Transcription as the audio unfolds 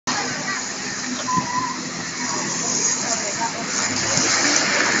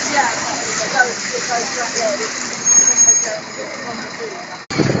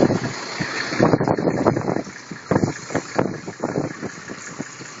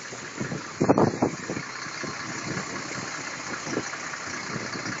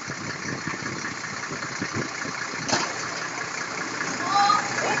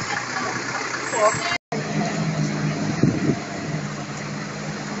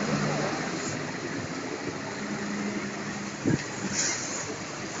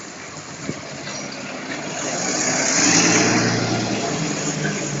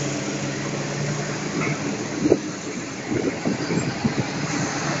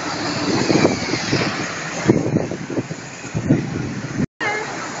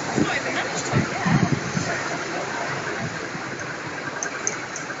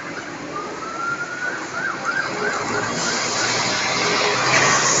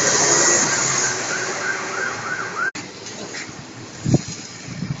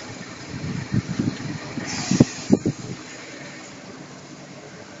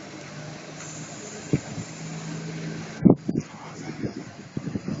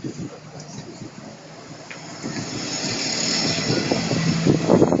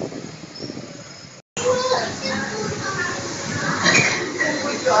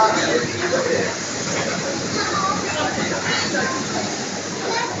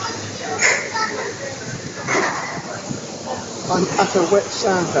I'm at a wet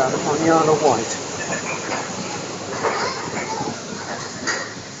sandown on the Isle of Wight.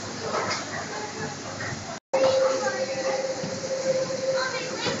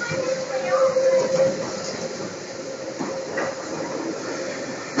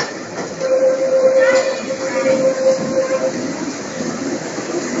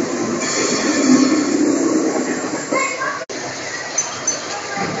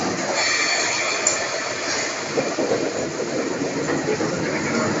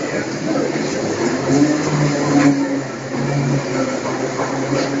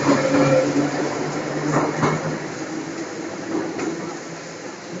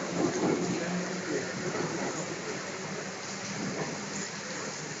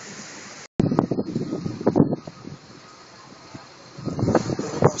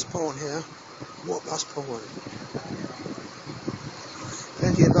 Bus porn here. What bus porn?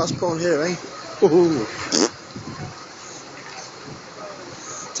 Plenty of bus porn here, eh? Ooh.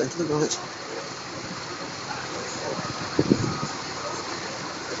 Turn to the right.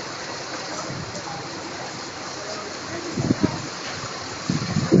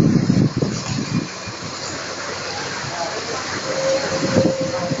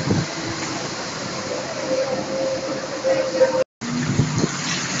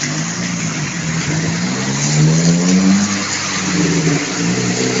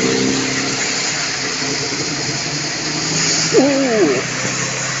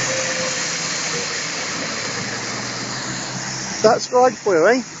 That's Ryde for you,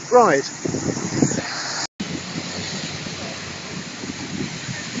 eh? Ryde.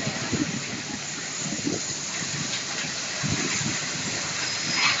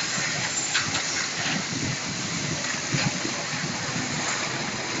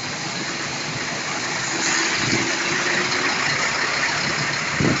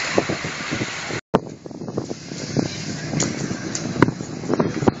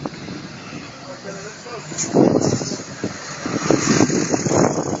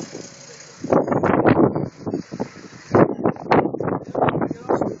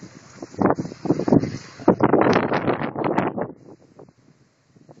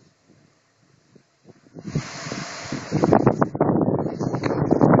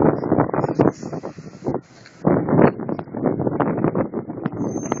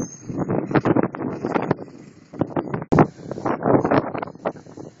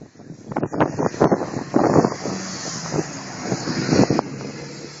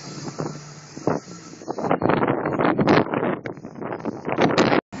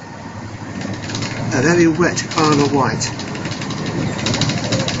 A very wet Isle of Wight.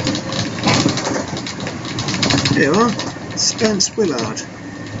 Here you are, Spence Willard.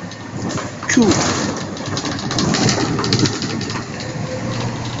 Cool.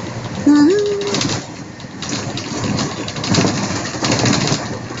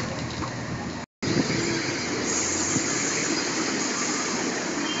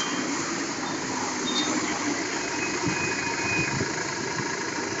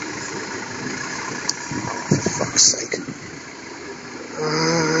 For fuck's sake.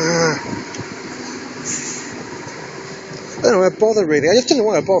 I don't know why I bother really. I just don't know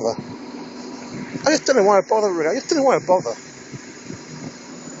why I bother. I just don't know why I bother really. I just don't know why I bother.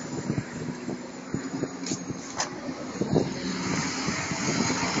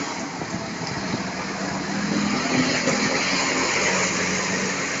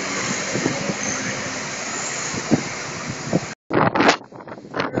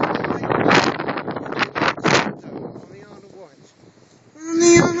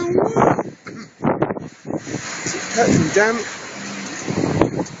 petrol jam.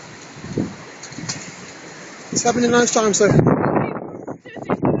 It's having a nice time so far.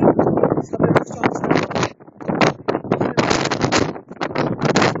 It's having a nice time so far.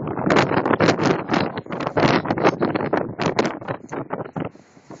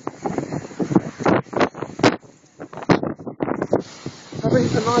 Having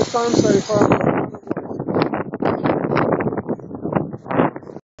a nice time so far.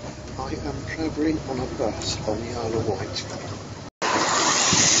 I am travelling on a bus on the Isle of Wight.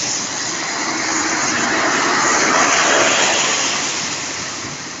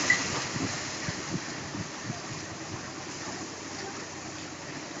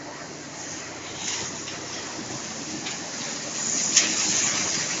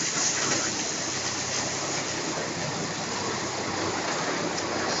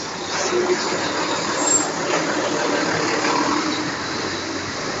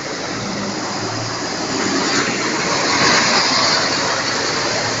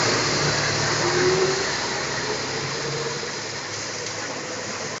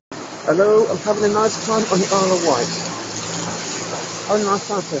 Hello, I'm having a nice time on the Isle of Wight. Having a nice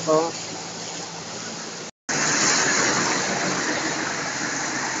time so far.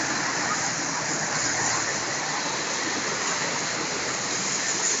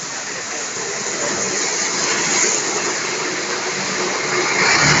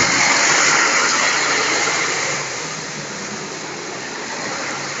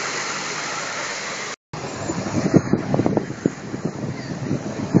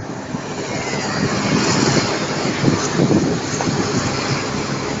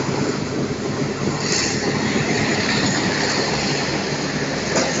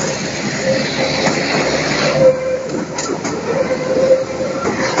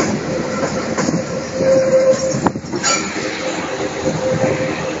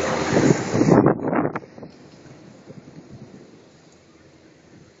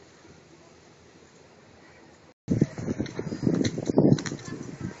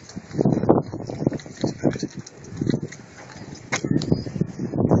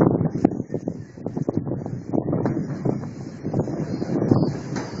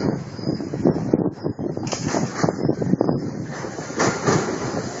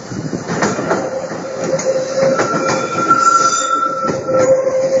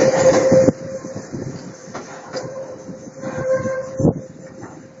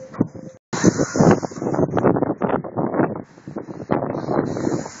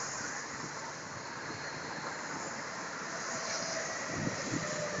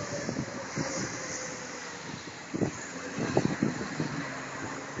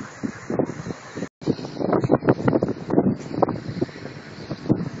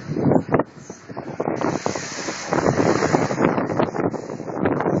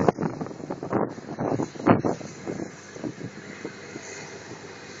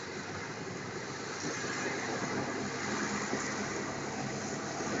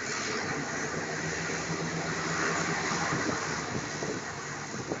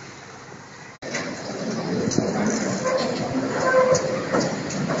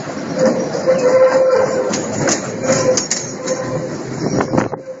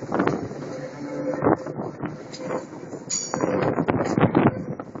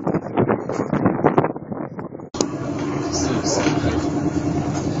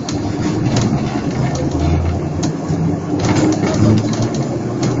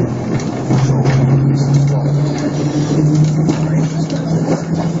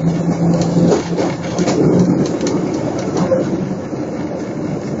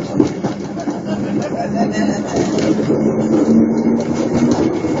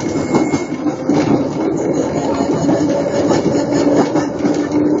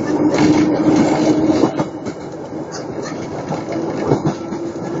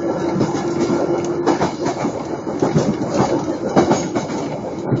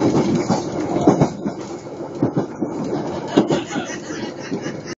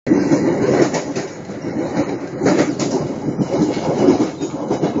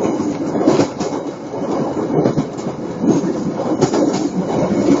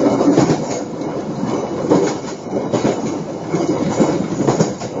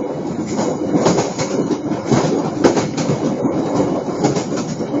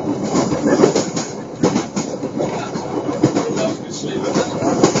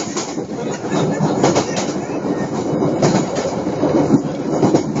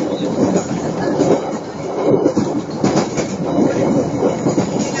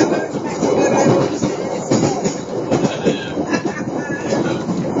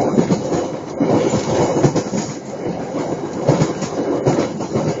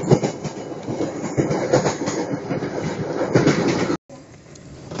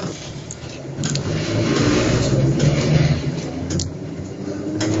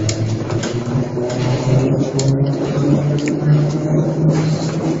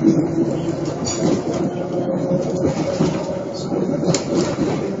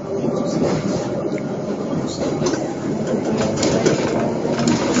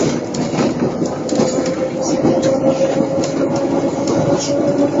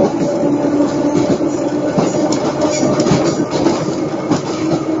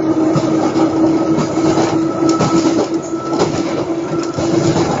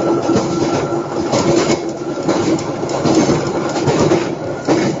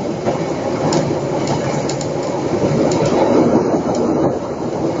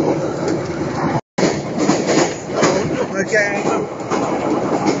 Again.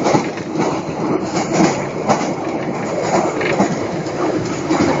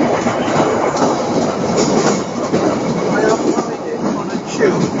 I am coming in on a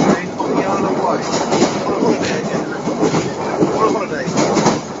tube train on the Isle of Wight. On a holiday again. On a holiday.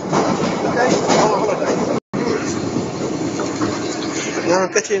 Okay? On a holiday. Now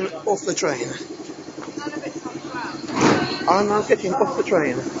I'm getting off the train. I'm now getting off the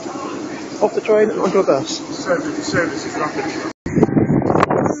train. Off the train and onto a bus. Service is rapid.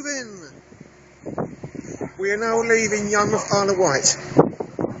 Move in. We are now leaving Yarmouth, Isle of Wight.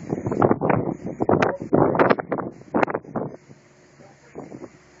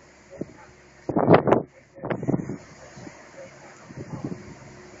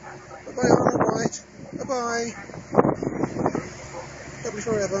 Bye-bye, Isle of Wight. Bye-bye. That'll be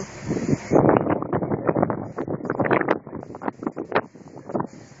forever.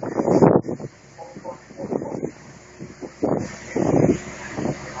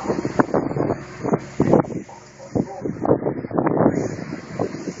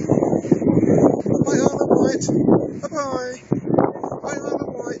 Bye, Isle of Wight. Bye-bye. Bye, Isle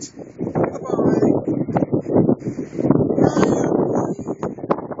of Wight.